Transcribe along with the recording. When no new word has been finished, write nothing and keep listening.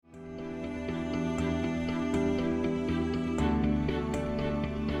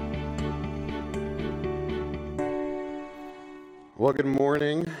Well, good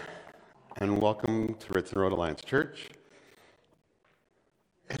morning, and welcome to Ritson Road Alliance Church.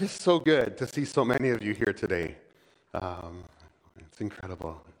 It is so good to see so many of you here today. It's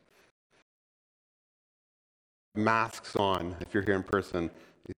incredible. Masks on if you're here in person,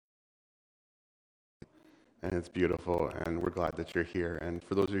 and it's beautiful, and we're glad that you're here. And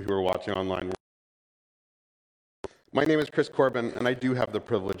for those of you who are watching online, my name is Chris Corbin, and I do have the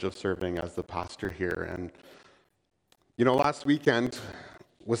privilege of serving as the pastor here. And last weekend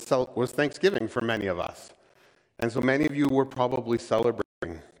was Thanksgiving for many of us. And so many of you were probably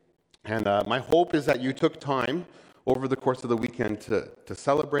celebrating. And my hope is that you took time over the course of the weekend to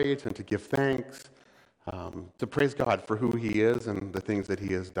celebrate and to give thanks, to praise God for who He is and the things that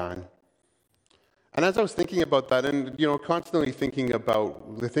He has done. And as I was thinking about that and, constantly thinking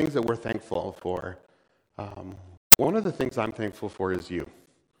about the things that we're thankful for, one of the things I'm thankful for is you.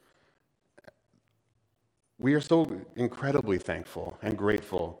 We are so incredibly thankful and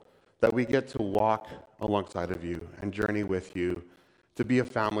grateful that we get to walk alongside of you and journey with you, to be a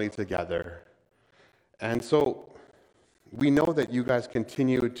family together. And so we know that you guys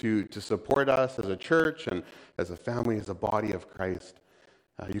continue to support us as a church and as a family, as a body of Christ.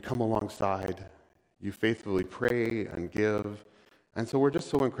 You come alongside, you faithfully pray and give. And so we're just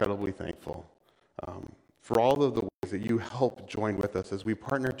so incredibly thankful for all of the ways that you help join with us as we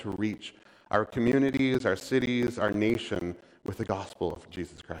partner to reach our communities, our cities, our nation with the gospel of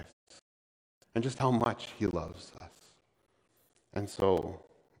Jesus Christ, and just how much He loves us. And so,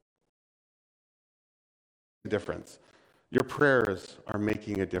 a difference. Your prayers are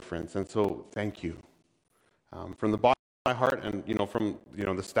making a difference, and so thank you. From the bottom of my heart, and from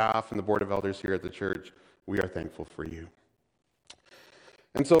the staff and the board of elders here at the church, we are thankful for you.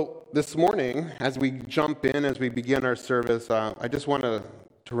 And so this morning, as we jump in, as we begin our service, I just want to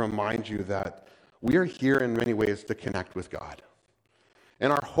remind you that we are here in many ways to connect with God.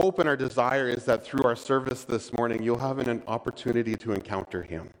 And our hope and our desire is that through our service this morning, you'll have an opportunity to encounter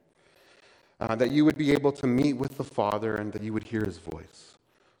Him. That you would be able to meet with the Father and that you would hear His voice.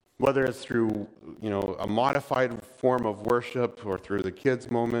 Whether it's through, a modified form of worship or through the kids'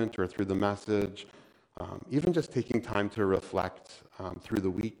 moment or through the message, even just taking time to reflect through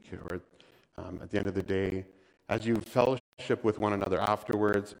the week or at the end of the day. As you fellowship with one another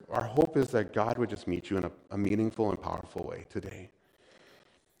afterwards, our hope is that God would just meet you in a meaningful and powerful way today.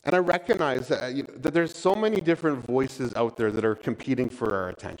 And I recognize that there's so many different voices out there that are competing for our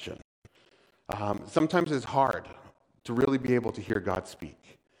attention. Sometimes it's hard to really be able to hear God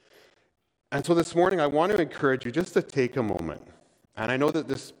speak. And so this morning, I want to encourage you just to take a moment. And I know that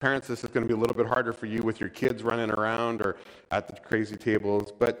this is going to be a little bit harder for you with your kids running around or at the crazy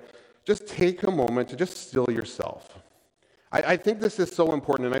tables, but just take a moment to just still yourself. I think this is so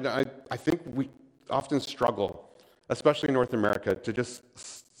important, and I think we often struggle, especially in North America, to just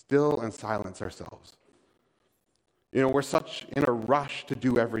still and silence ourselves. We're such in a rush to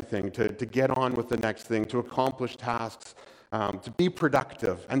do everything, to get on with the next thing, to accomplish tasks, to be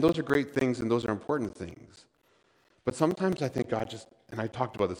productive. And those are great things, and those are important things. But sometimes I think God just, and I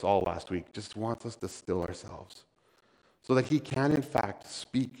talked about this all last week, just wants us to still ourselves so that He can, in fact,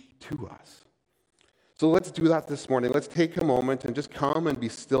 speak to us. So let's do that this morning. Let's take a moment and just come and be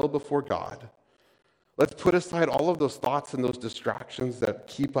still before God. Let's put aside all of those thoughts and those distractions that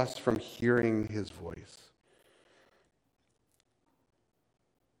keep us from hearing His voice.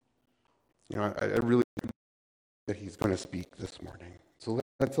 I really believe that He's going to speak this morning. So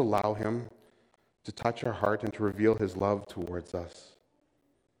let's allow Him to touch our heart and to reveal His love towards us.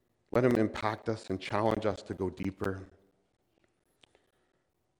 Let Him impact us and challenge us to go deeper.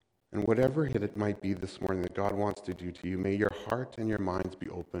 And whatever it might be this morning that God wants to do to you, may your heart and your minds be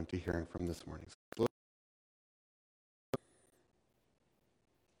open to hearing from this morning.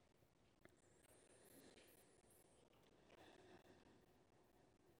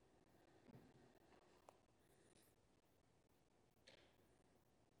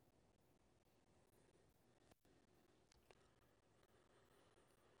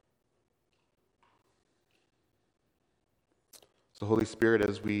 So Holy Spirit,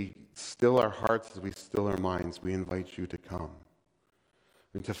 as we still our hearts, as we still our minds, we invite you to come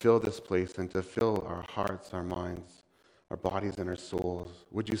and to fill this place and to fill our hearts, our minds, our bodies, and our souls.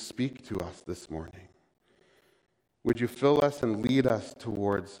 Would you speak to us this morning? Would you fill us and lead us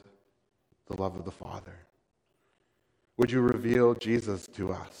towards the love of the Father? Would you reveal Jesus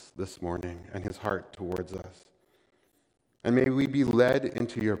to us this morning and His heart towards us? And may we be led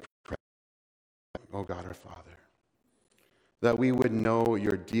into your presence, O God our Father, that we would know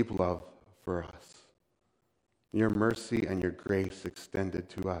your deep love for us, your mercy and your grace extended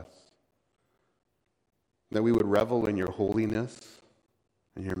to us, that we would revel in your holiness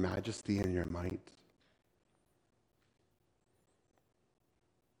and your majesty and your might,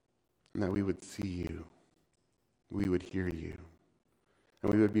 and that we would see you, we would hear you,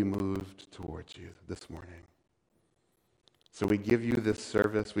 and we would be moved towards you this morning. So we give you this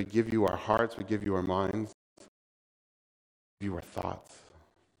service, we give you our hearts, we give you our minds, we give you our thoughts,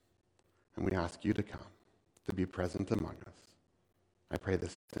 and we ask you to come, to be present among us. I pray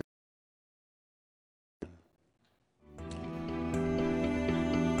this.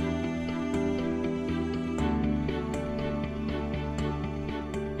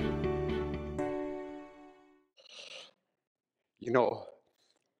 You know,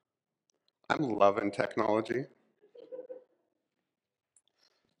 I'm loving technology.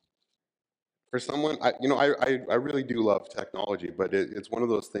 For someone, I really do love technology, but it's one of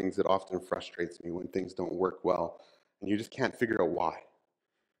those things that often frustrates me when things don't work well, and you just can't figure out why.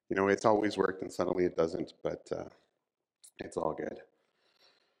 It's always worked, and suddenly it doesn't, but it's all good.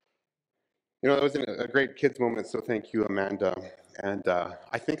 That was a great kids moment, so thank you, Amanda. And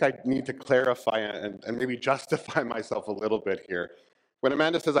I think I need to clarify and maybe justify myself a little bit here. When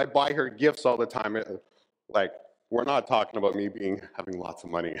Amanda says I buy her gifts all the time, like, we're not talking about me having lots of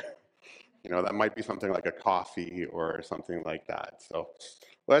money. That might be something like a coffee or something like that. So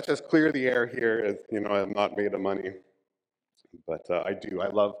let's just clear the air here. I'm not made of money, but I do. I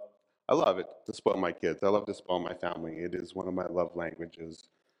love it to spoil my kids. I love to spoil my family. It is one of my love languages.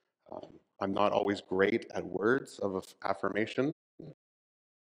 I'm not always great at words of affirmation,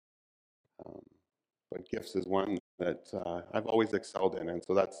 um, but gifts is one that I've always excelled in, and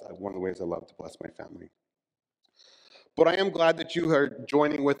so that's one of the ways I love to bless my family. But I am glad that you are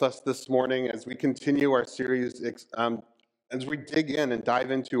joining with us this morning as we continue our series, as we dig in and dive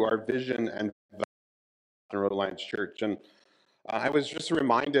into our vision and Road Alliance Church. And I was just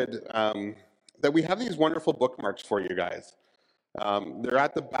reminded that we have these wonderful bookmarks for you guys. They're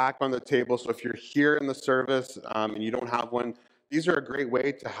at the back on the table, so if you're here in the service and you don't have one, these are a great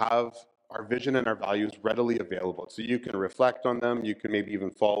way to have our vision and our values readily available. So you can reflect on them, you can maybe even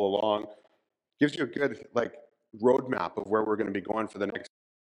follow along. Gives you a good roadmap of where we're going to be going for the next,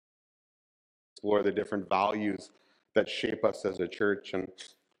 explore the different values that shape us as a church. And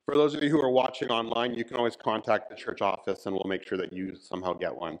for those of you who are watching online, you can always contact the church office and we'll make sure that you somehow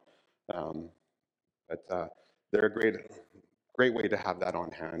get one. But they're a great way to have that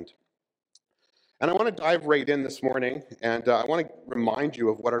on hand. And I want to dive right in this morning, and I want to remind you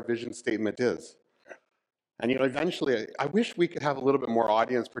of what our vision statement is. And eventually, I wish we could have a little bit more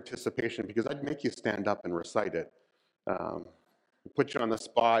audience participation because I'd make you stand up and recite it. Put you on the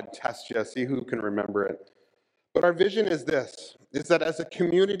spot, test you, see who can remember it. But our vision is this, is that as a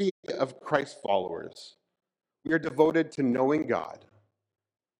community of Christ followers, we are devoted to knowing God.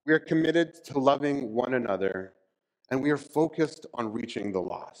 We are committed to loving one another, and we are focused on reaching the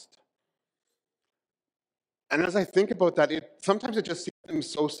lost. And as I think about that, sometimes it just seems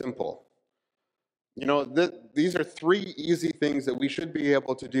so simple. These are three easy things that we should be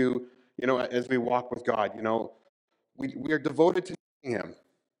able to do, as we walk with God. We are devoted to Him.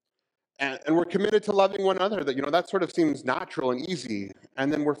 And we're committed to loving one another. That sort of seems natural and easy. And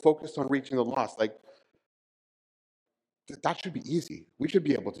then we're focused on reaching the lost. That should be easy. We should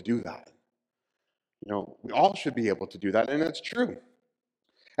be able to do that. We all should be able to do that. And it's true.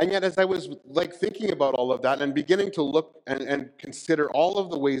 And yet, as I was thinking about all of that and beginning to look and consider all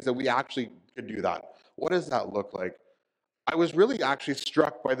of the ways that we actually could do that, what does that look like? I was really actually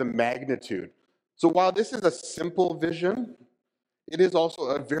struck by the magnitude. So while this is a simple vision, it is also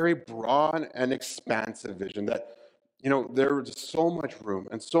a very broad and expansive vision that, there's so much room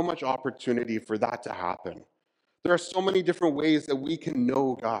and so much opportunity for that to happen. There are so many different ways that we can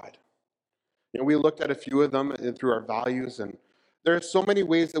know God. We looked at a few of them through our values, and there are so many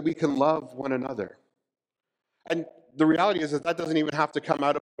ways that we can love one another. And the reality is that that doesn't even have to come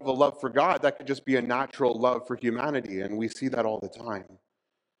out of a love for God. That could just be a natural love for humanity, and we see that all the time.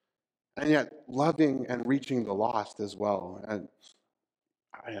 And yet, loving and reaching the lost as well. And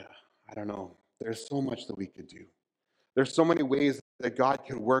I don't know. There's so much that we could do. There's so many ways that God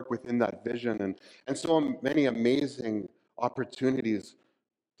can work within that vision, and so many amazing opportunities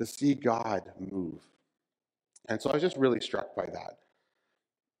to see God move. And so I was just really struck by that.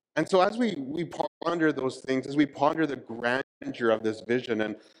 And so as we ponder those things, as we ponder the grandeur of this vision,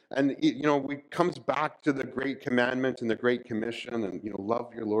 and it comes back to the great commandment and the great commission, and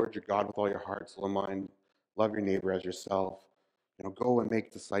love your Lord your God with all your heart, soul, and mind, love your neighbor as yourself, go and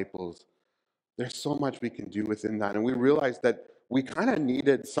make disciples. There's so much we can do within that, and we realized that we kind of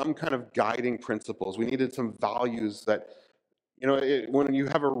needed some kind of guiding principles. We needed some values that When you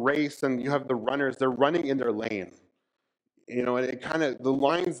have a race and you have the runners, they're running in their lane. And it kind of, the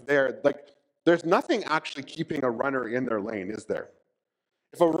lines there, like, there's nothing actually keeping a runner in their lane, is there?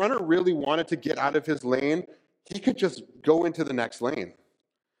 If a runner really wanted to get out of his lane, he could just go into the next lane.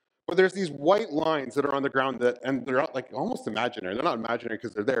 But there's these white lines that are on the ground and they're like almost imaginary. They're not imaginary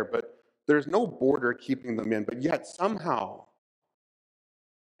because they're there, but there's no border keeping them in. But yet somehow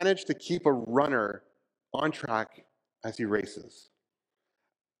managed to keep a runner on track as he races.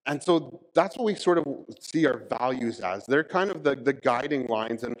 And so that's what we sort of see our values as. They're kind of the guiding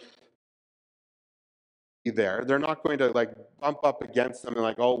lines, and they're not going to like bump up against them and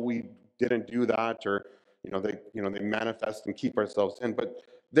like, oh, we didn't do that, or they manifest and keep ourselves in. But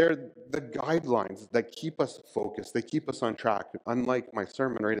they're the guidelines that keep us focused. They keep us on track, unlike my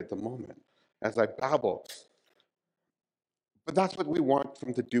sermon right at the moment as I babble. But that's what we want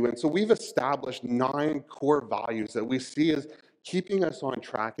them to do. And so we've established 9 core values that we see as keeping us on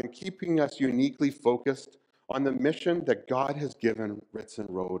track and keeping us uniquely focused on the mission that God has given Ritson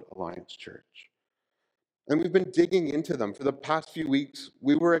Road Alliance Church. And we've been digging into them. For the past few weeks,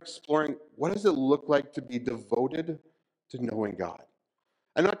 we were exploring what does it look like to be devoted to knowing God?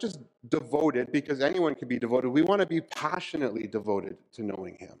 And not just devoted, because anyone can be devoted. We want to be passionately devoted to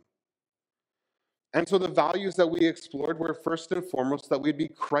knowing Him. And so the values that we explored were first and foremost that we'd be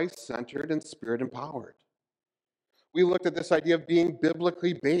Christ-centered and Spirit-empowered. We looked at this idea of being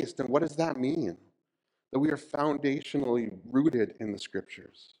biblically based, and what does that mean? That we are foundationally rooted in the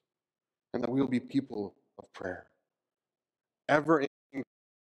Scriptures, and that we will be people of prayer. Ever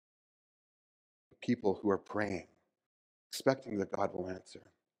people who are praying, expecting that God will answer.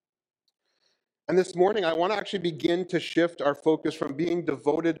 And this morning, I want to actually begin to shift our focus from being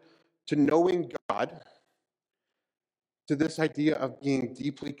devoted to knowing God to this idea of being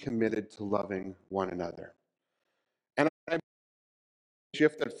deeply committed to loving one another. And I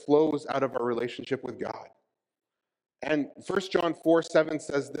shift that flows out of our relationship with God. And 1 John 4:7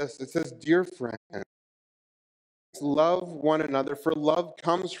 says this. It says, "Dear friends, love one another, for love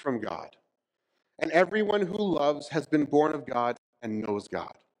comes from God. And everyone who loves has been born of God and knows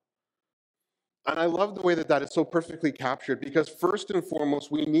God." And I love the way that that is so perfectly captured, because first and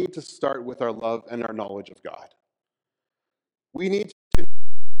foremost, we need to start with our love and our knowledge of God. We need to,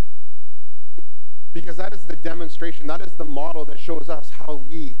 because that is the demonstration, that is the model that shows us how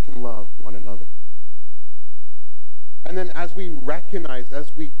we can love one another. And then as we recognize,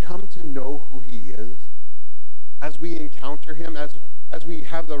 as we come to know who He is, as we encounter Him, as we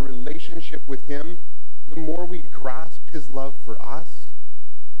have the relationship with Him, the more we grasp His love for us,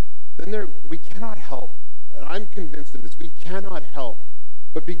 then we cannot help, and I'm convinced of this, we cannot help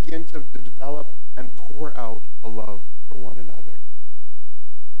but begin to develop and pour out a love for one another.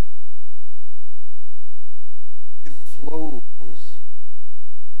 It flows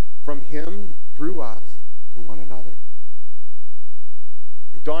from Him through us to one another.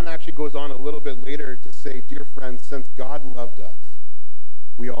 John actually goes on a little bit later to say, "Dear friends, since God loved us,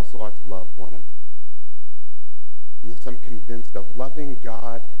 we also ought to love one another." And this I'm convinced of. Loving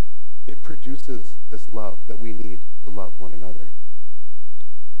God, it produces this love that we need to love one another.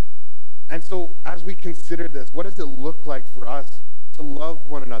 And so as we consider this, what does it look like for us to love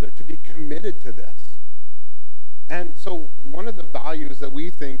one another, to be committed to this? And so one of the values that we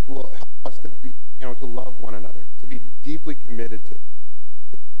think will help us to be, to love one another, to be deeply committed to,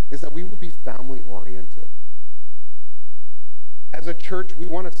 is that we will be family-oriented. As a church, we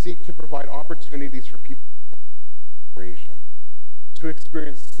want to seek to provide opportunities for people to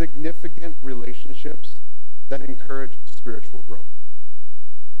experience significant relationships that encourage spiritual growth.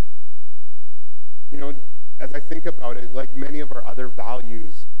 As I think about it, like many of our other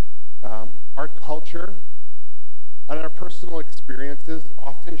values, our culture and our personal experiences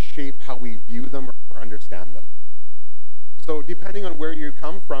often shape how we view them or understand them. So depending on where you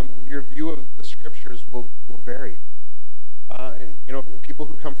come from, your view of the Scriptures will vary. People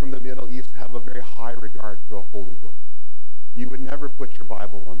who come from the Middle East have a very high regard for a holy book. You would never put your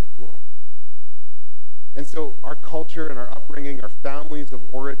Bible on the floor. And so our culture and our upbringing, our families of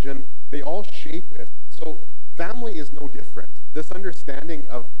origin, they all shape it. So family is no different. This understanding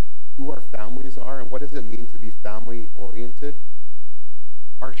of who our families are and what does it mean to be family-oriented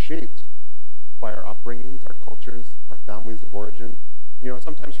are shaped by our upbringings, our cultures, our families of origin.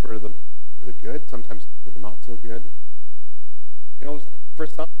 Sometimes for the good, sometimes for the not so good. For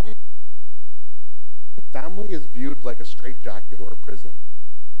some, family is viewed like a straitjacket or a prison.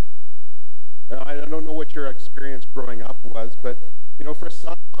 I don't know what your experience growing up was, but for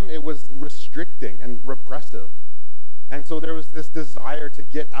some it was restricting and repressive. And so there was this desire to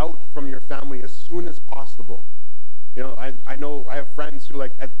get out from your family as soon as possible. I know I have friends who,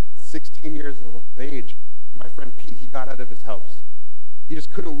 like, at 16 years of age, my friend Pete, he got out of his house. He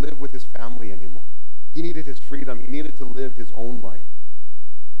just couldn't live with his family anymore. He needed his freedom. He needed to live his own life.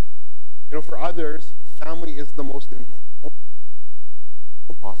 For others, family is the most important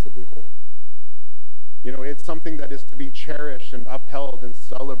we'll possibly hold. It's something that is to be cherished and upheld and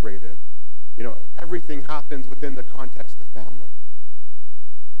celebrated. Everything happens within the context of family.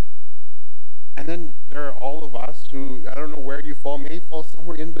 And then there are all of us who, I don't know where you fall, may fall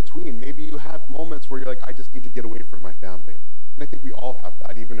somewhere in between. Maybe you have moments where you're like, I just need to get away from my family. And I think we all have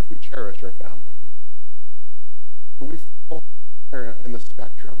that, even if we cherish our family. But we fall in the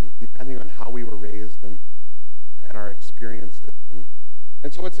spectrum, depending on how we were raised and our experiences.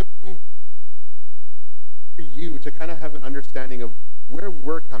 And so it's important for you to kind of have an understanding of where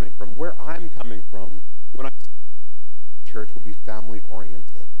we're coming from, where I'm coming from when I church will be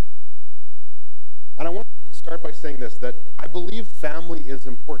family-oriented. And I want to start by saying this, that I believe family is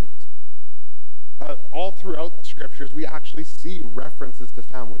important. All throughout the scriptures, we actually see references to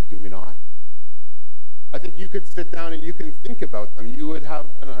family, do we not? I think you could sit down and you can think about them. You would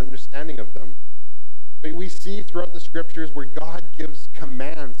have an understanding of them. But we see throughout the scriptures where God gives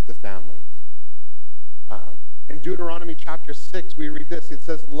commands to families. In Deuteronomy chapter 6, we read this. It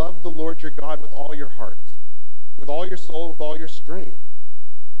says, love the Lord your God with all your heart, with all your soul, with all your strength.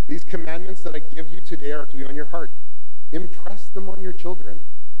 These commandments that I give you today are to be on your heart. Impress them on your children.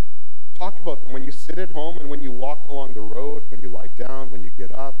 Talk about them when you sit at home and when you walk along the road, when you lie down, when you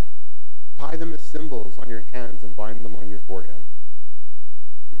get up. Tie them as symbols on your hands and bind them on your foreheads.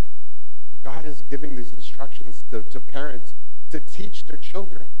 God is giving these instructions to parents to teach their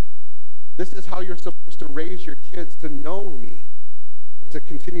children. This is how you're supposed to raise your kids to know me and to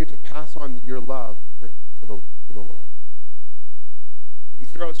continue to pass on your love for the Lord.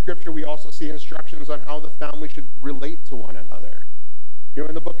 Throughout Scripture, we also see instructions on how the family should relate to one another.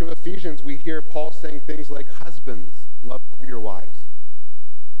 In the book of Ephesians, we hear Paul saying things like, husbands, love your wives,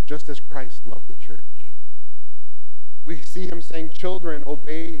 just as Christ loved the church. We see him saying, children,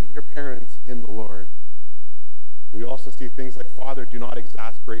 obey your parents in the Lord. We also see things like, Father, do not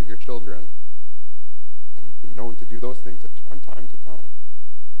exasperate your children. I've been known to do those things on time to time.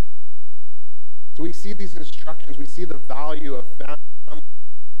 So we see these instructions. We see the value of family.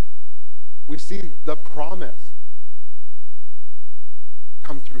 We see the promise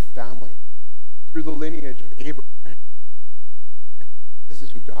come through family, through the lineage of Abraham. This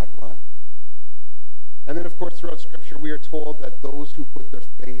is who God was. And then, of course, throughout Scripture, we are told that those who put their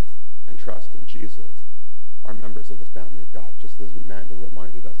faith and trust in Jesus are members of the family of God, just as Amanda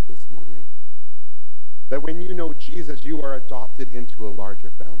reminded us this morning. That when you know Jesus, you are adopted into a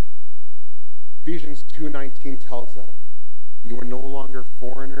larger family. Ephesians 2:19 tells us, you are no longer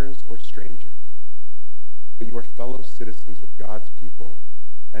foreigners or strangers, but you are fellow citizens with God's people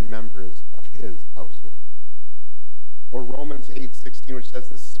and members of his household. Or Romans 8:16, which says,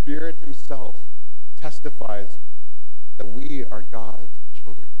 the Spirit himself testifies that we are God's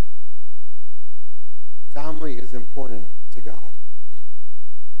children. Family is important to God.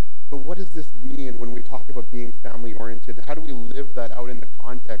 But what does this mean when we talk about being family-oriented? How do we live that out in the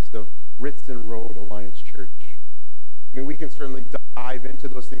context of Ritson Road Alliance Church? I mean, we can certainly dive into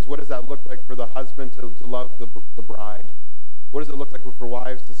those things. What does that look like for the husband to love the bride? What does it look like for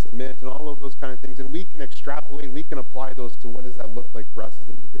wives to submit, and all of those kind of things? And we can extrapolate, we can apply those to what does that look like for us as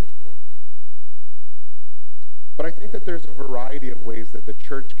individuals. But I think that there's a variety of ways that the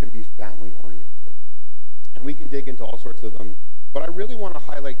church can be family-oriented. And we can dig into all sorts of them. But I really want to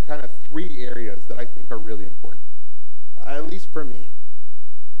highlight kind of 3 areas that I think are really important, at least for me.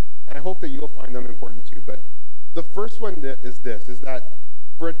 And I hope that you'll find them important too. But the first one is that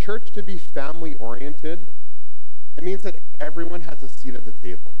for a church to be family-oriented, it means that everyone has a seat at the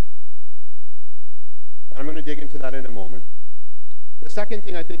table. And I'm going to dig into that in a moment. The second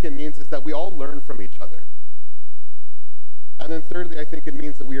thing I think it means is that we all learn from each other. And then thirdly, I think it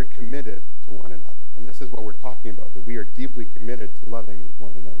means that we are committed to one another. And this is what we're talking about, that we are deeply committed to loving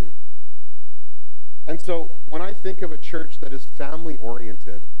one another. And so when I think of a church that is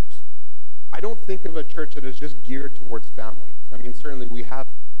family-oriented, I don't think of a church that is just geared towards families. I mean, certainly we have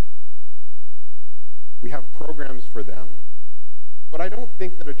programs for them. But I don't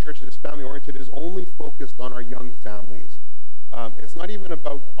think that a church that is family-oriented is only focused on our young families. It's not even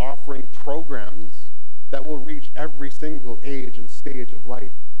about offering programs that will reach every single age and stage of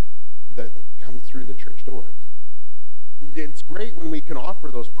life that comes through the church doors. It's great when we can offer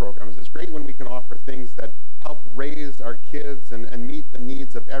those programs. It's great when we can offer things that help raise our kids and meet the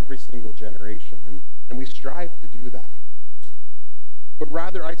needs of every single generation. And we strive to do that. But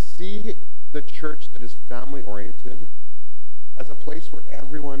rather, I see the church that is family oriented as a place where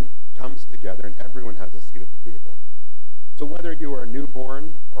everyone comes together and everyone has a seat at the table. So whether you are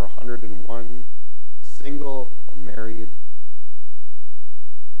newborn or 101, single or married,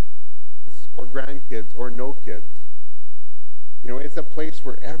 or grandkids or no kids, it's a place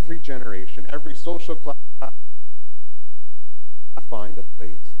where every generation, every social class find a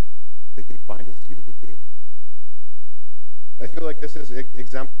place they can find a seat at the table. I feel like this is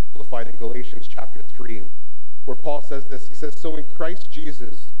exemplified in Galatians chapter 3, where Paul says this. He says, "So in Christ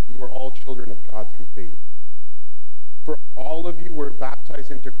Jesus, you are all children of God through faith. For all of you were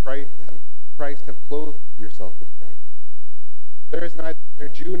baptized into Christ, have clothed yourself with Christ. There is neither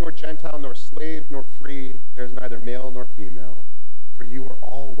Jew nor Gentile, nor slave nor free. There is neither male nor female, for you are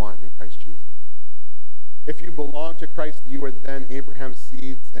all one in Christ Jesus. If you belong to Christ, you are then Abraham's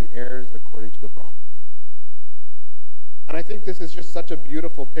seeds and heirs according to the promise." And I think this is just such a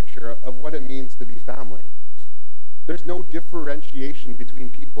beautiful picture of what it means to be family. There's no differentiation between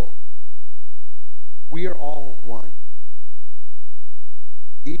people. We are all one.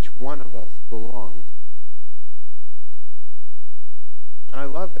 Each one of us belongs. And I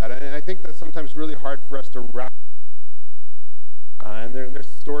love that. And I think that's sometimes really hard for us to wrap. And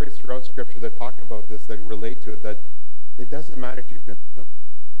there's stories throughout Scripture that talk about this, that relate to it, that it doesn't matter if you've been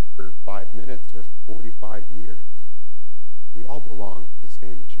for 5 minutes or 45 years. We all belong to the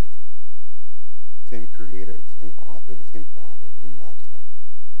same Jesus, same Creator, the same Author, the same Father who loves us.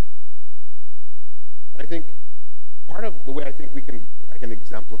 I think part of the way I think I can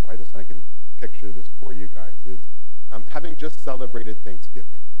exemplify this, and I can picture this for you guys, is having just celebrated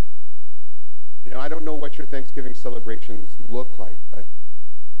Thanksgiving. I don't know what your Thanksgiving celebrations look like, but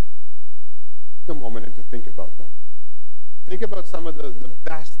take a moment and to think about them. Think about some of the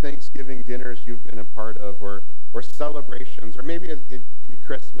best Thanksgiving dinners you've been a part of, or celebrations, or maybe it could be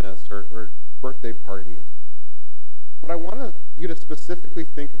Christmas or birthday parties. But I want you to specifically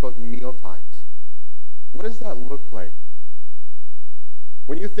think about meal times. What does that look like?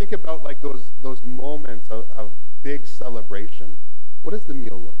 When you think about like those moments of big celebration, what does the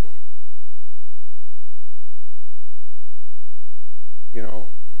meal look like?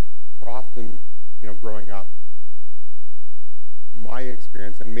 For often, growing up, my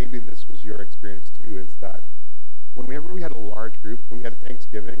experience, and maybe this was your experience too, is that whenever we had a large group, when we had a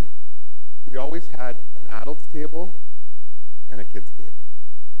Thanksgiving, we always had an adults table and a kids table.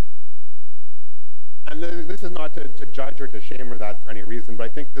 And this is not to judge or to shame or that for any reason, but I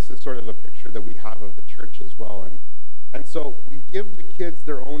think this is sort of a picture that we have of the church as well. And so we give the kids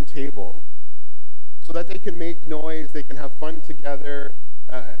their own table so that they can make noise, they can have fun together,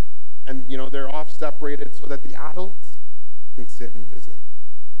 and they're off separated so that the adults can sit and visit.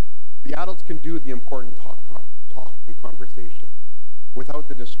 The adults can do the important talk and conversation without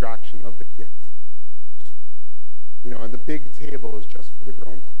the distraction of the kids. And the big table is just for the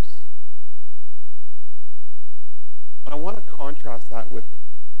grown-ups. And I want to contrast that with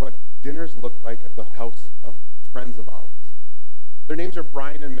what dinners look like at the house of friends of ours. Their names are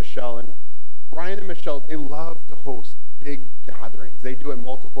Brian and Michelle, and Brian and Michelle, they love to host big gatherings. They do it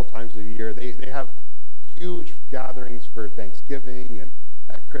multiple times a year. They have huge gatherings for Thanksgiving, and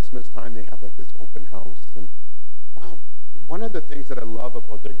at Christmas time they have like this open house. And one of the things that I love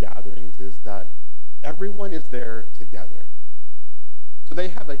about their gatherings is that everyone is there together. So they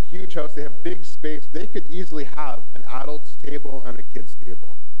have a huge house, they have big space. They could easily have an adults table and a kids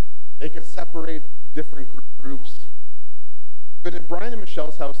table. They could separate different groups. But at Brian and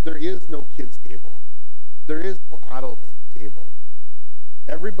Michelle's house, there is no kids table. There is no adults table.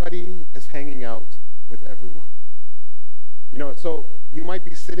 Everybody is hanging out with everyone. So you might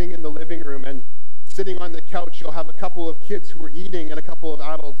be sitting in the living room, and sitting on the couch, you'll have a couple of kids who are eating and a couple of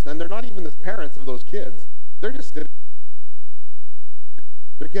adults, and they're not even the parents of those kids. They're just sitting.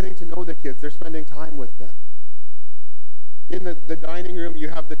 They're getting to know the kids. They're spending time with them. In the dining room, you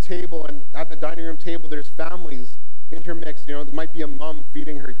have the table, and at the dining room table, there's families intermixed. There might be a mom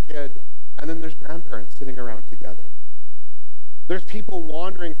feeding her kid, and then there's grandparents sitting around together. There's people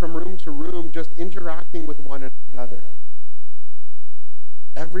wandering from room to room, just interacting with one another.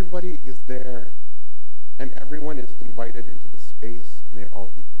 Everybody is there, and everyone is invited into the space, and they're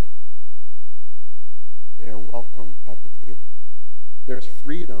all equal. They are welcome at the table. There's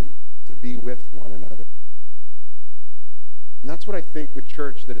freedom to be with one another. And that's what I think the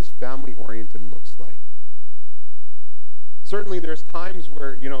church that is family-oriented looks like. Certainly there's times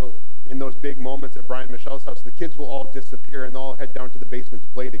where, in those big moments at Brian and Michelle's house, the kids will all disappear and they'll all head down to the basement to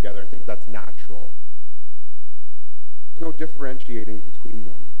play together. I think that's natural. There's no differentiating between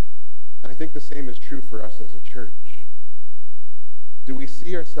them. And I think the same is true for us as a church. Do we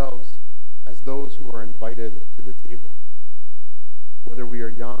see ourselves as those who are invited to the table. Whether we are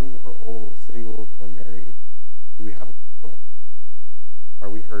young or old, single or married, do we have love? Are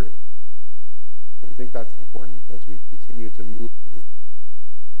we heard? And I think that's important as we continue to move,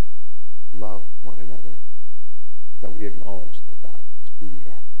 love one another, is that we acknowledge that that is who we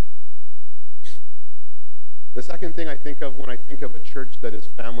are. The second thing I think of when I think of a church that is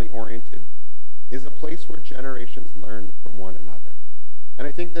family-oriented is a place where generations learn from one another. And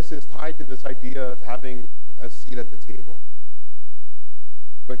I think this is tied to this idea of having a seat at the table.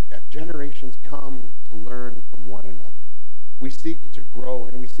 But generations come to learn from one another. We seek to grow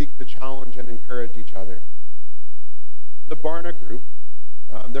and we seek to challenge and encourage each other. The Barna Group,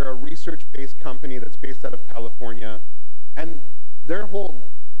 they're a research-based company that's based out of California, and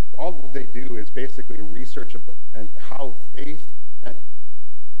all what they do is basically research and how faith and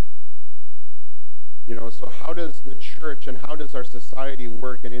so how does the church and how does our society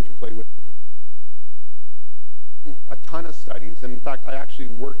work and interplay with a ton of studies. And in fact, I actually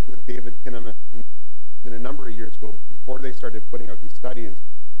worked with David Kinnaman a number of years ago before they started putting out these studies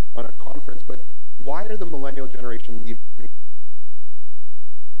on a conference. But why are the millennial generation leaving?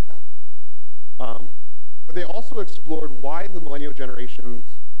 But they also explored why the millennial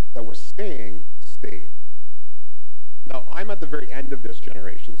generations that were stayed. Now, I'm at the very end of this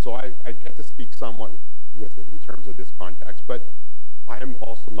generation, so I get to speak somewhat with it in terms of this context, but I am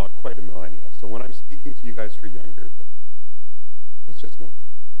also not quite a millennial. So when I'm speaking to you guys who are younger, let's just know that.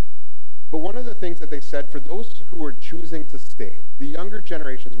 But one of the things that they said for those who were choosing to stay, the younger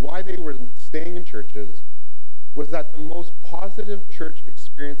generations, why they were staying in churches, was that the most positive church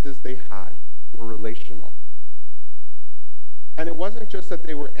experiences they had were relational. And it wasn't just that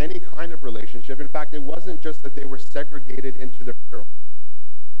they were any kind of relationship. In fact, it wasn't just that they were segregated into their groups.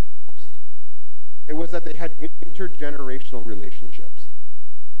 It was that they had intergenerational relationships.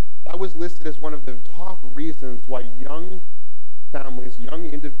 That was listed as one of the top reasons why young families,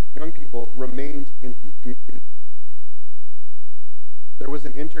 young people remained in communities. There was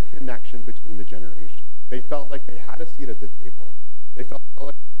an interconnection between the generations. They felt like they had a seat at the table. They felt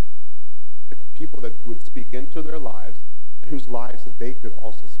like people who would speak into their lives and whose lives that they could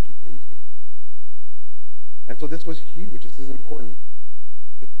also speak into. And so this was huge. This is important.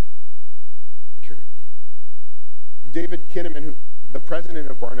 The church. David Kinnaman, the president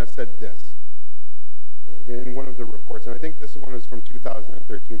of Barna, said this in one of the reports, and I think this one was from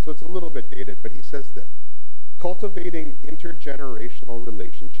 2013, so it's a little bit dated, but he says this: cultivating intergenerational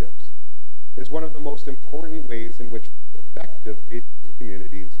relationships is one of the most important ways in which effective faith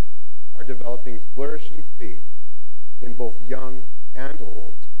communities are developing flourishing faith in both young and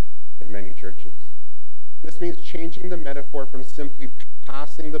old in many churches. This means changing the metaphor from simply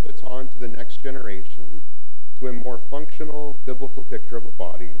passing the baton to the next generation to a more functional biblical picture of a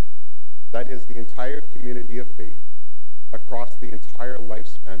body that is the entire community of faith across the entire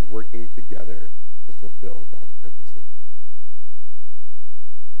lifespan working together to fulfill God's purposes.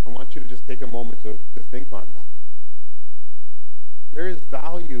 I want you to just take a moment to think on that. There is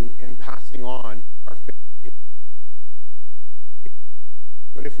value in passing on our faith.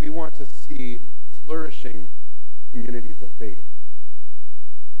 But if we want to see flourishing communities of faith,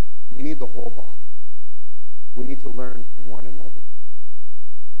 we need the whole body. We need to learn from one another.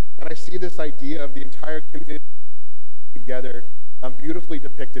 And I see this idea of the entire community together beautifully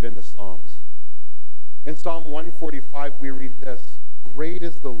depicted in the Psalms. In Psalm 145, we read this: "Great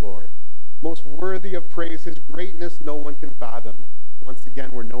is the Lord, most worthy of praise. His greatness no one can fathom." Once again,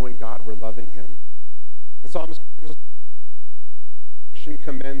 we're knowing God, we're loving him. The psalmist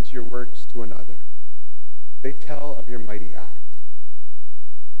commends your works to another. They tell of your mighty acts.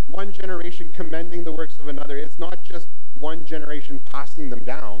 One generation commending the works of another. It's not just one generation passing them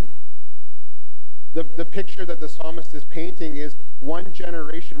down. The picture that the psalmist is painting is one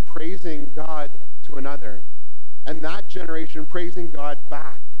generation praising God to another, and that generation praising God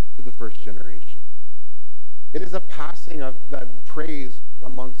back to the first generation. It is a passing of that praise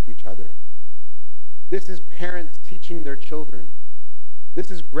amongst each other. This is parents teaching their children. This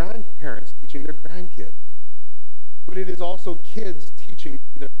is grandparents teaching their grandkids. But it is also kids teaching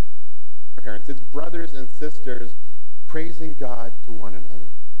their parents. It's brothers and sisters praising God to one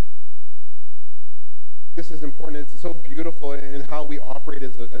another. This is important. It's so beautiful in how we operate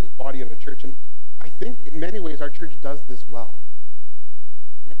as a body of a church. And I think in many ways our church does this well.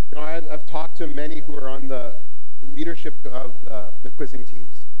 I've talked to many who are on the leadership of the quizzing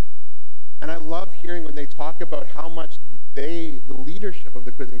teams. And I love hearing when they talk about how much the leadership of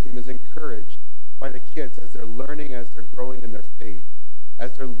the quizzing team is encouraged by the kids as they're learning, as they're growing in their faith,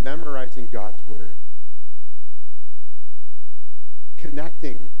 as they're memorizing God's word.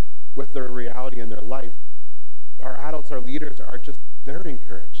 Connecting with their reality in their life, our adults, our leaders they're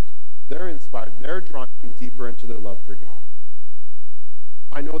encouraged. They're inspired. They're drawn deeper into their love for God.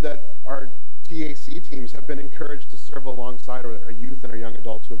 I know that our TAC teams have been encouraged to serve alongside our youth and our young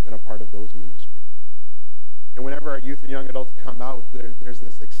adults who have been a part of those ministries. And whenever our youth and young adults come out, there's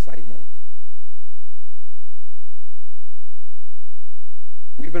this excitement.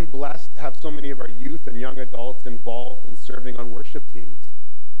 We've been blessed to have so many of our youth and young adults involved in serving on worship teams.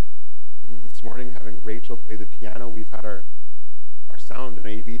 This morning, having Rachel play the piano, we've had our sound and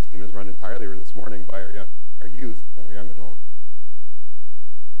AV team is run entirely this morning by our youth and our young adults.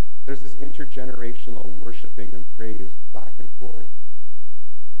 There's this intergenerational worshiping and praise back and forth.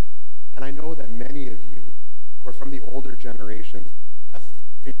 And I know that many of you who are from the older generations have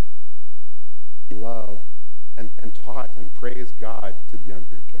loved and taught and praised God to the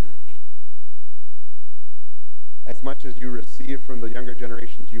younger generations. As much as you receive from the younger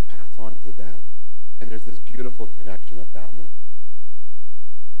generations, you pass on to them. And there's this beautiful connection of family.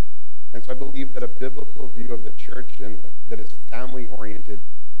 And so I believe that a biblical view of the church and that is family-oriented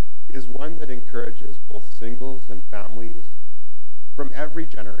is one that encourages both singles and families from every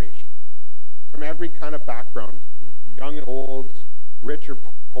generation, from every kind of background, young and old, rich or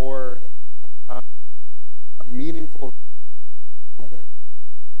poor, meaningful mother.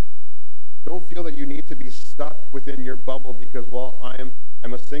 Don't feel that you need to be stuck within your bubble because, well,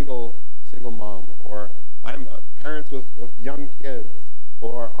 I'm a single mom, or I'm parents with young kids,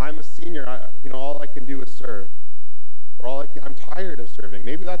 or I'm a senior. All I can do is serve, or I'm tired of serving.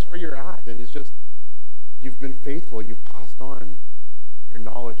 Maybe that's where you're at, and it's just you've been faithful. You've passed on your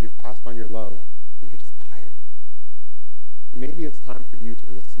knowledge. You've passed on your love, and you're just tired. And maybe it's time for you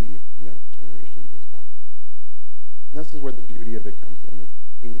to receive from the young generations as well. And this is where the beauty of it comes in, is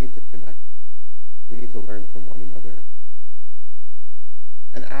we need to connect. We need to learn from one another.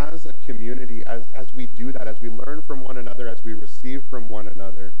 And as a community, as we do that, as we learn from one another, as we receive from one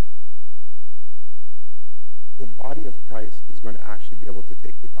another, the body of Christ is going to actually be able to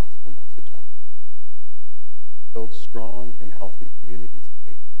take the gospel message out. Build strong and healthy communities of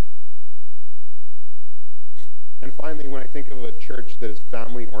faith. And finally, when I think of a church that is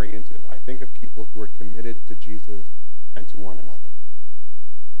family-oriented, I think of people who are committed to Jesus and to one another.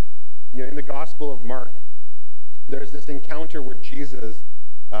 In the Gospel of Mark, there's this encounter where Jesus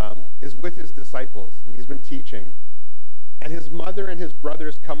is with his disciples, and he's been teaching. And his mother and his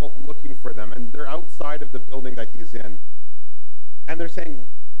brothers come looking for them, and they're outside of the building that he's in. And they're saying,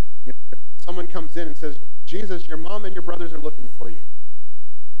 someone comes in and says, Jesus, your mom and your brothers are looking for you.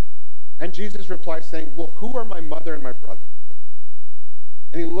 And Jesus replies saying, well, who are my mother and my brother?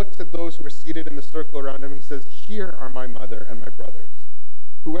 And he looks at those who are seated in the circle around him. He says, here are my mother and my brothers.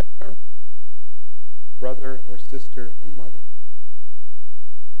 Whoever, brother or sister and mother.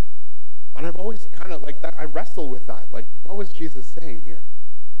 And I've always kind of like that. I wrestle with that. Like, what was Jesus saying here?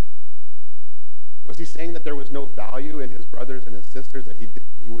 Was he saying that there was no value in his brothers and his sisters, that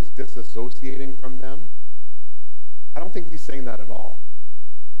he was disassociating from them? I don't think he's saying that at all.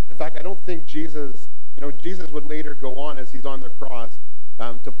 In fact, I don't think Jesus would later go on as he's on the cross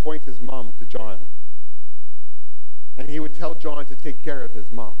to point his mom to John. And he would tell John to take care of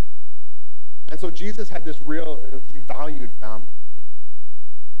his mom. And so Jesus had this he valued family.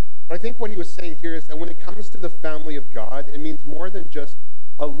 But I think what he was saying here is that when it comes to the family of God, it means more than just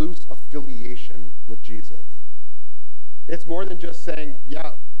a loose affiliation with Jesus. It's more than just saying,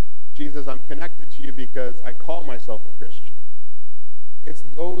 yeah, Jesus, I'm connected to you because I call myself a Christian. It's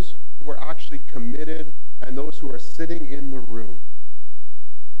those who are actually committed and those who are sitting in the room,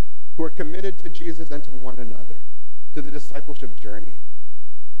 who are committed to Jesus and to one another, to the discipleship journey.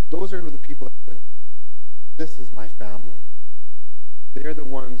 Those are the people that, this is my family. They are the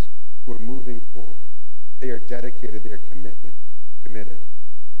ones who are moving forward. They are dedicated. They are committed.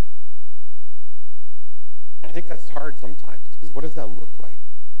 I think that's hard sometimes, because what does that look like?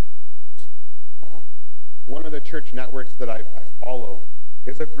 One of the church networks that I follow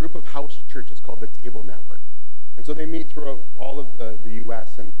is a group of house churches called the Table Network. And so they meet throughout all of the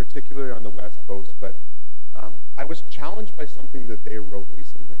U.S. and particularly on the West Coast. But I was challenged by something that they wrote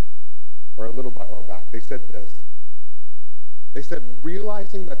recently, or a little while back. They said this. They said,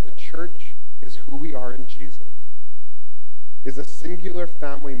 realizing that the church is who we are in Jesus, is a singular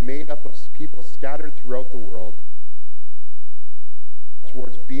family made up of people scattered throughout the world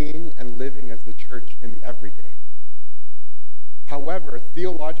towards being and living as the church in the everyday. However,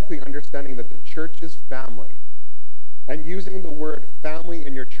 theologically understanding that the church is family and using the word family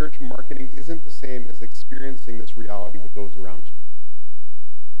in your church marketing isn't the same as experiencing this reality with those around you.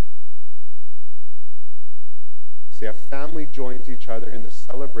 say, a family joins each other in the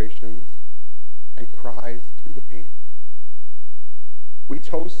celebrations and cries through the pains. We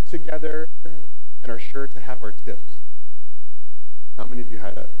toast together and are sure to have our tiffs. How many of you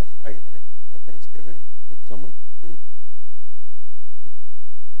had a fight at Thanksgiving with someone?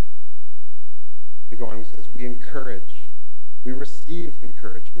 They go on, he says, we encourage, we receive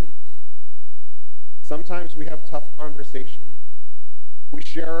encouragement. Sometimes we have tough conversations. We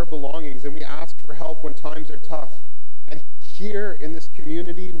share our belongings and we ask for help when times are tough. And here in this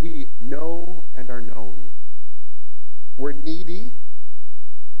community, we know and are known. We're needy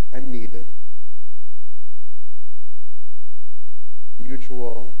and needed.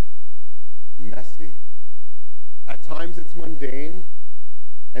 Mutual, messy. At times it's mundane,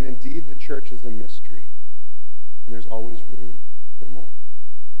 and indeed the church is a mystery, and there's always room for more.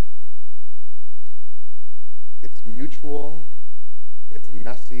 It's mutual, it's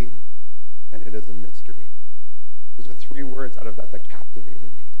messy, and it is a mystery. Those are 3 words out of that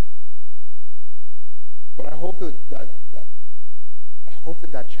captivated me. But I hope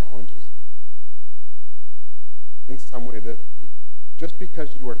that challenges you in some way, that just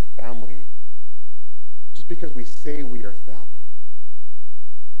because you are family, just because we say we are family,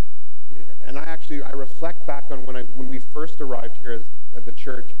 and I reflect back on when we first arrived here at the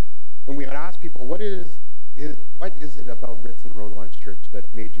church, and we had asked people, what is it about Ritz and Rodelines Church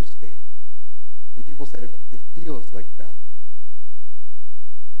that made you stay? And people said, it feels like family.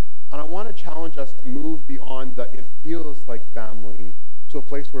 And I want to challenge us to move beyond the it feels like family to a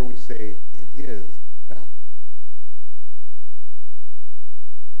place where we say it is family.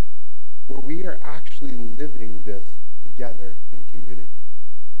 Where we are actually living this together in community.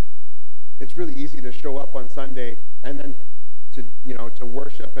 It's really easy to show up on Sunday and then to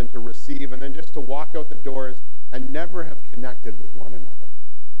worship and to receive and then just to walk out the doors and never have connected with one another.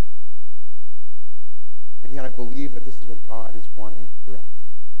 And yet I believe that this is what God is wanting for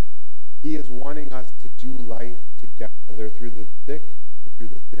us. He is wanting us to do life together through the thick and through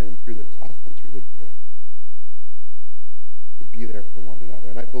the thin, through the tough and through the good. To be there for one another.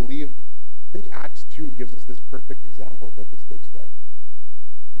 And I think Acts 2 gives us this perfect example of what this looks like.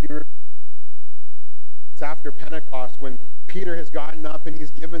 It's after Pentecost when Peter has gotten up and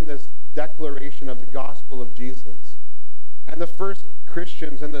he's given this declaration of the gospel of Jesus. And the first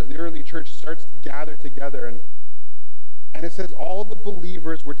Christians and the early church starts to gather together, and it says all the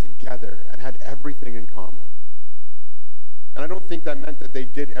believers were together and had everything in common. And I don't think that meant that they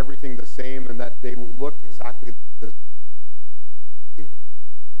did everything the same and that they looked exactly the same.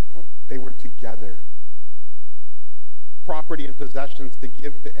 They were together. Property and possessions to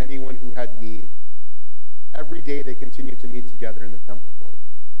give to anyone who had need. Every day they continued to meet together in the temple courts.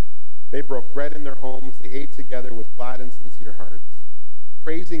 They broke bread in their homes. They ate together with glad and sincere hearts,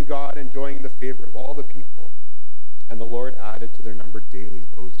 praising God, enjoying the favor of all the people. And the Lord added to their number daily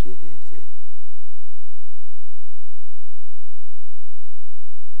those who were being saved.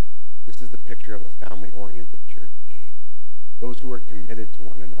 This is the picture of a family-oriented church. Those who are committed to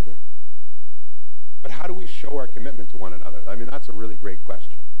one another. But how do we show our commitment to one another? I mean, that's a really great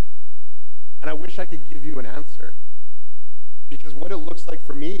question. And I wish I could give you an answer. Because what it looks like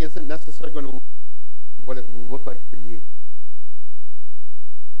for me isn't necessarily going to look what it will look like for you.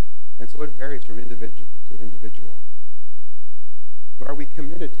 And so it varies from individual to individual. But are we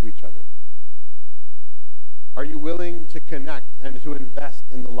committed to each other? Are you willing to connect and to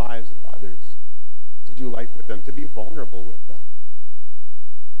invest in the lives of others? To do life with them, to be vulnerable with them?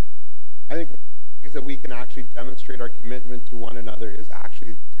 I think one of the ways that we can actually demonstrate our commitment to one another is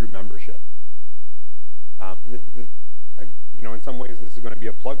actually through membership. In some ways this is going to be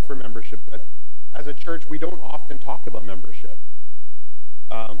a plug for membership, but as a church, we don't often talk about membership.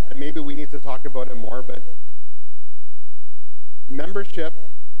 And maybe we need to talk about it more, but membership,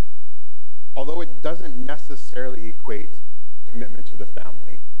 although it doesn't necessarily equate commitment to the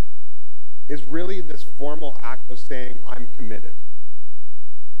family, is really this formal act of saying, I'm committed.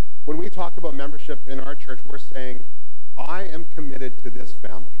 When we talk about membership in our church, we're saying, I am committed to this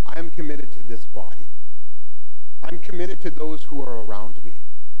family. I am committed to this body. I'm committed to those who are around me.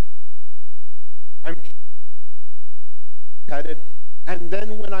 I'm headed, and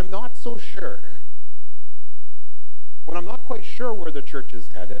then when I'm not so sure, when I'm not quite sure where the church is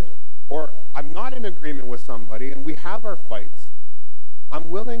headed, or I'm not in agreement with somebody and we have our fights, I'm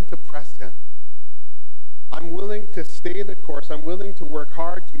willing to press in. I'm willing to stay the course. I'm willing to work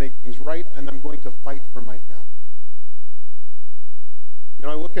hard to make things right, and I'm going to fight for my family.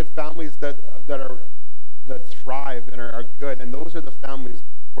 I look at families that thrive and are good, and those are the families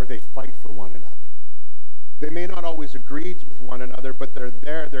where they fight for one another. They may not always agree with one another, but they're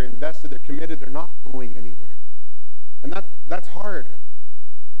there, they're invested, they're committed, they're not going anywhere. And that's hard.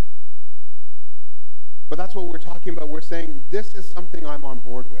 But that's what we're talking about. We're saying, this is something I'm on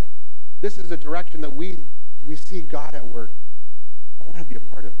board with. This is a direction that we see God at work. I want to be a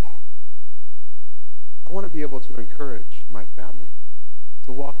part of that. I want to be able to encourage my family,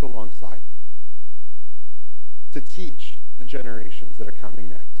 to walk alongside them, to teach the generations that are coming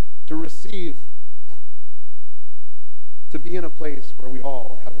next, to receive them, to be in a place where we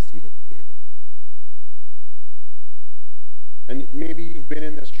all have a seat at the table. And maybe you've been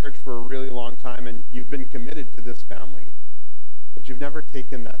in this church for a really long time and you've been committed to this family, but you've never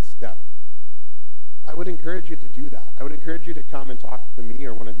taken that step. I would encourage you to do that. I would encourage you to come and talk to me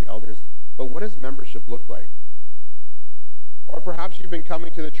or one of the elders. But what does membership look like? Or perhaps you've been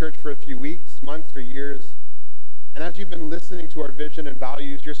coming to the church for a few weeks, months, or years, and as you've been listening to our vision and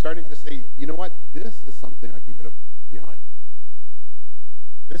values, you're starting to say, you know what? This is something I can get behind.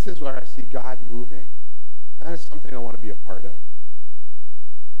 This is where I see God moving. And that is something I want to be a part of.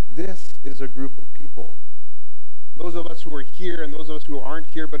 This is a group of people. Those of us who are here and those of us who aren't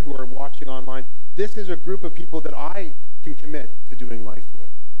here but who are watching online, this is a group of people that I can commit to doing life with.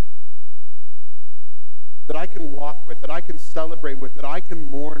 That I can walk with, that I can celebrate with, that I can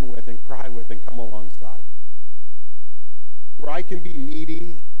mourn with and cry with and come alongside with. Where I can be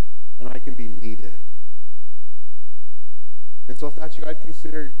needy and I can be needed. And so if that's you, I'd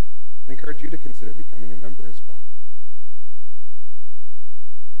encourage you to consider becoming a member as well.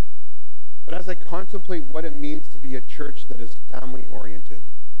 But as I contemplate what it means to be a church that is family-oriented,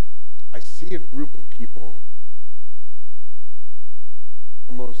 I see a group of people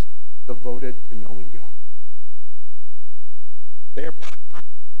who are most devoted to knowing God.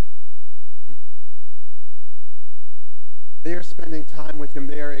 They are spending time with Him.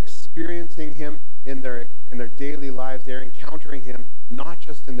 They are experiencing Him in their daily lives. They are encountering Him not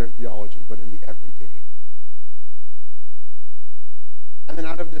just in their theology, but in the everyday. And then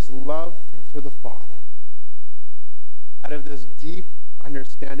out of this love for the Father, out of this deep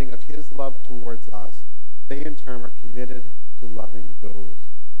understanding of His love towards us, they in turn are committed to loving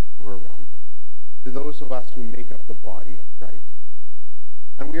those who are around them, to those of us who make up the body of Christ.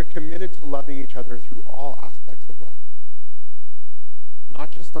 And we are committed to loving each other through all aspects of life.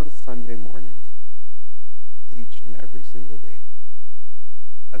 Not just on Sunday mornings, but each and every single day.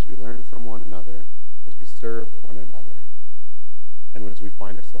 As we learn from one another, as we serve one another, and as we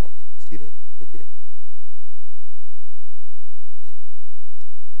find ourselves seated at the table.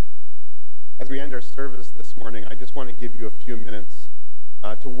 As we end our service this morning, I just want to give you a few minutes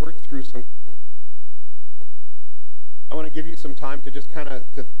to work through some. I want to give you some time to just kind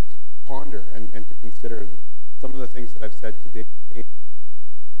of to ponder and to consider some of the things that I've said today.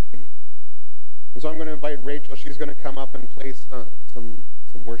 And so I'm going to invite Rachel. She's going to come up and play some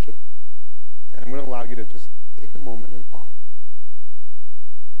worship. And I'm going to allow you to just take a moment and pause.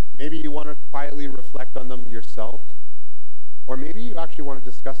 Maybe you want to quietly reflect on them yourself, or maybe you actually want to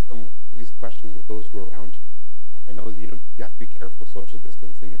discuss these questions with those who are around you. I know you have to be careful with social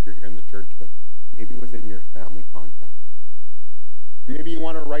distancing if you're here in the church, but maybe within your family context. Or maybe you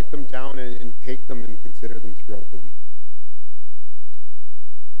want to write them down and take them and consider them throughout the week.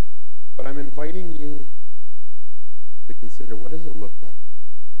 But I'm inviting you to consider, what does it look like?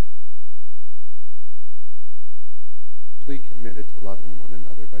 Deeply committed to loving one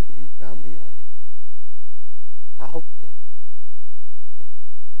another by being family-oriented. How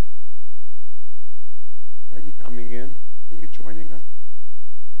are you coming in? Are you joining us?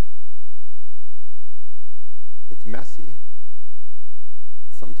 It's messy.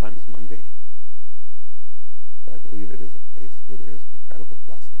 It's sometimes mundane. But I believe it is a place where there is incredible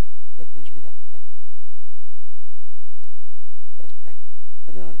blessing that comes from God. Let's pray.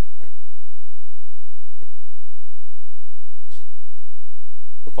 And then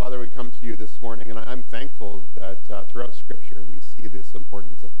so Father, we come to you this morning, and I'm thankful that throughout Scripture we see this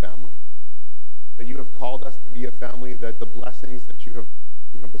importance of family. That you have called us to be a family, that the blessings that you have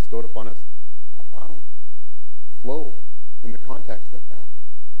bestowed upon us flow in the context of family,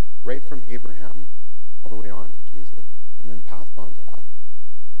 right from Abraham all the way on to Jesus, and then passed on to us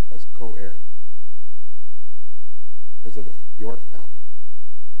as co-heirs of your family.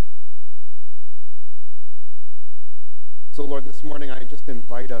 So Lord, this morning I just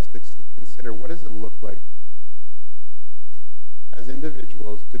invite us to consider, what does it look like as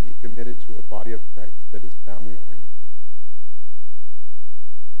individuals to be committed to a body of Christ that is family-oriented?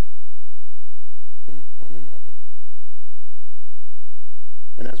 One another.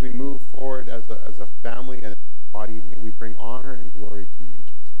 And as we move forward as a family and a body, may we bring honor and glory to you,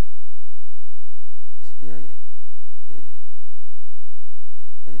 Jesus. In your name, amen.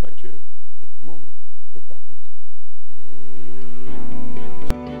 I invite you to take some moments to reflect on these questions.